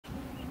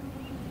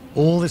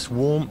All this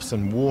warmth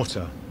and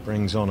water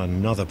brings on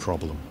another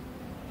problem.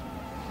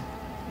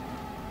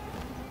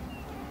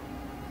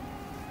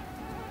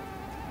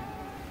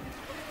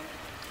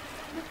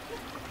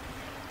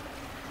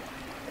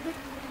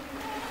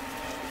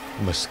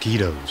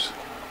 Mosquitoes.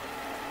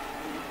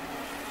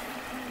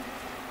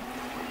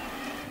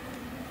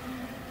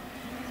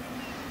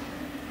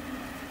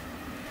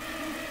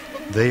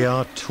 They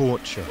are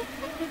torture,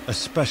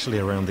 especially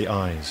around the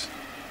eyes.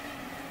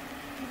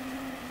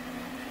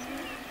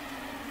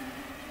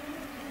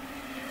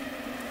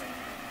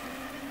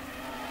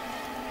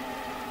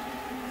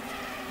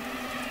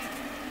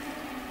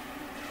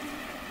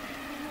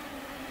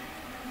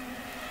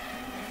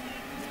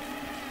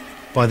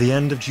 By the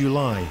end of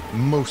July,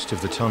 most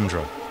of the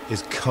tundra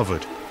is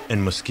covered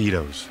in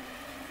mosquitoes.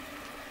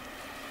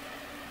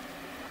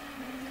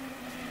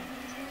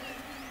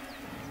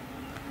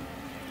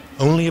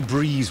 Only a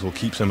breeze will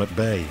keep them at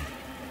bay.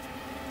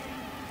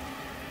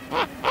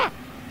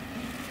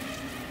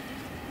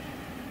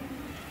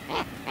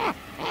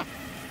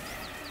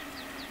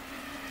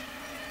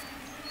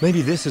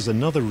 Maybe this is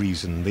another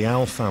reason the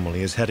owl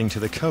family is heading to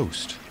the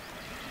coast.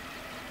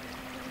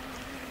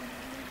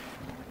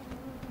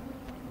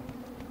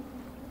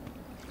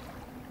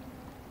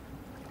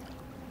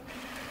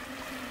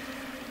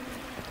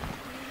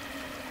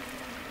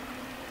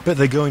 But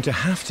they're going to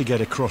have to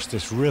get across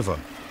this river,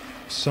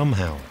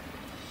 somehow.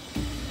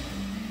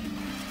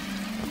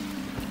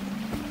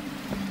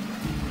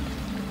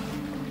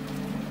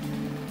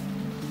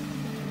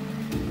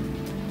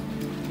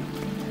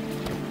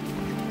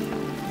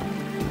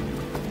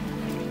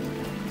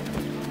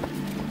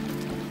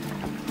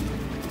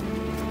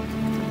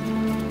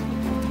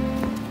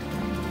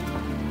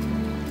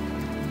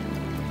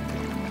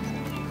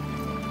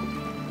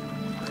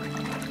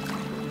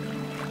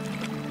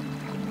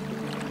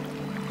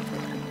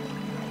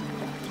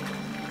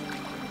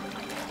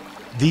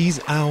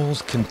 These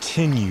owls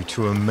continue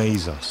to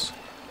amaze us.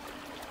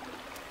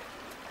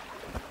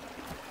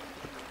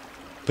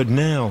 But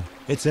now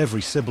it's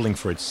every sibling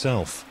for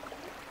itself.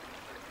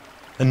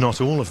 And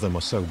not all of them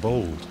are so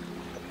bold.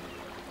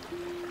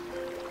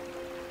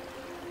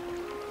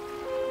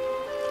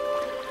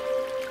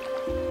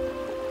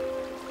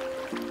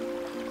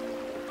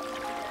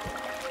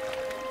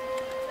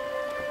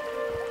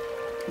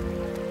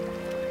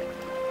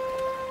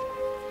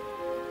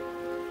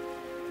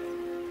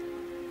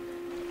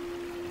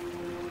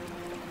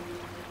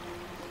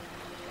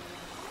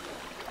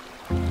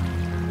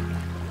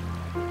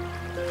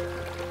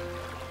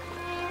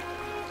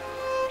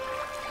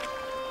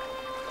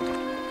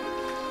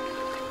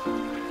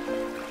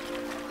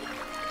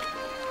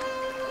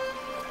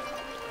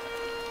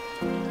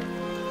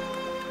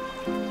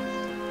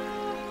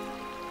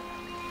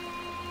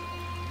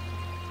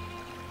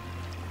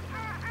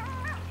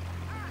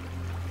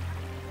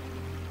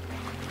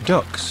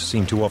 Ducks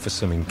seem to offer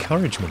some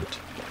encouragement.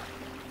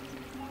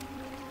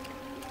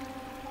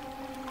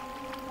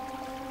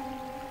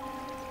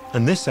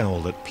 And this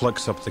owl that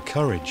plucks up the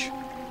courage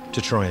to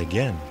try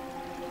again.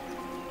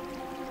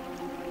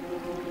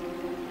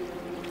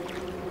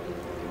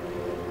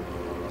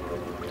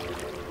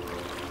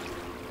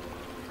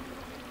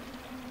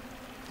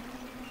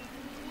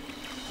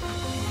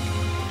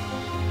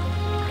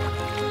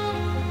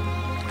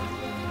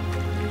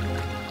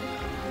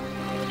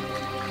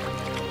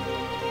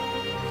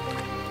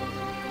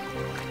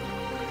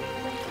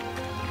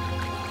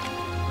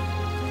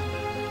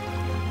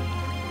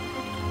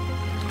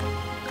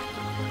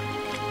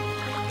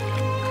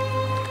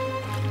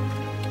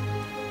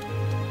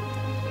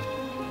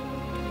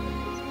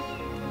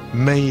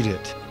 Made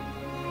it.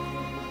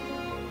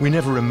 We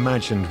never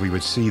imagined we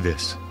would see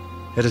this.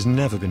 It has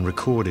never been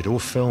recorded or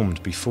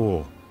filmed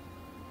before.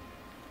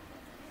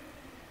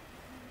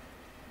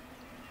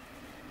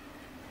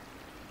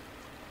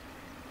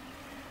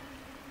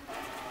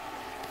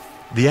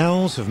 The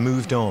owls have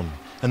moved on,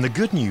 and the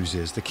good news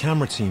is the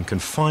camera team can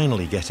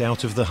finally get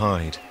out of the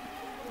hide.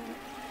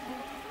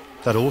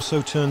 That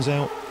also turns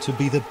out to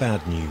be the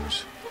bad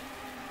news.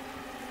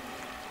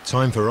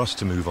 Time for us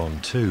to move on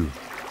too.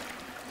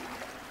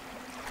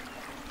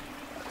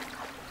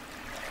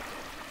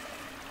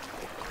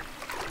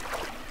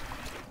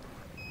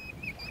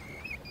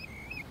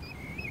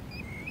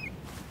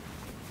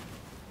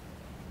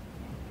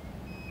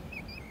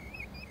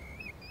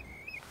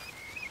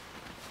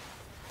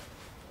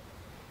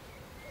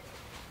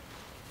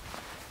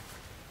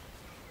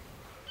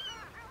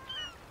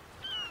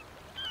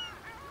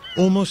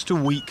 Almost a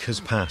week has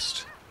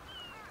passed.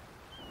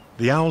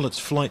 The owlet's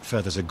flight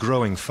feathers are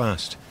growing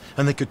fast,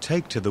 and they could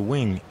take to the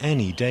wing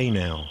any day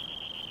now.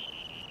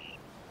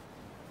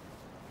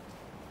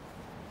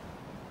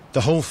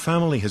 The whole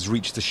family has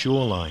reached the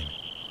shoreline,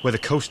 where the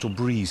coastal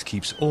breeze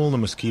keeps all the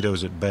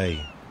mosquitoes at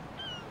bay.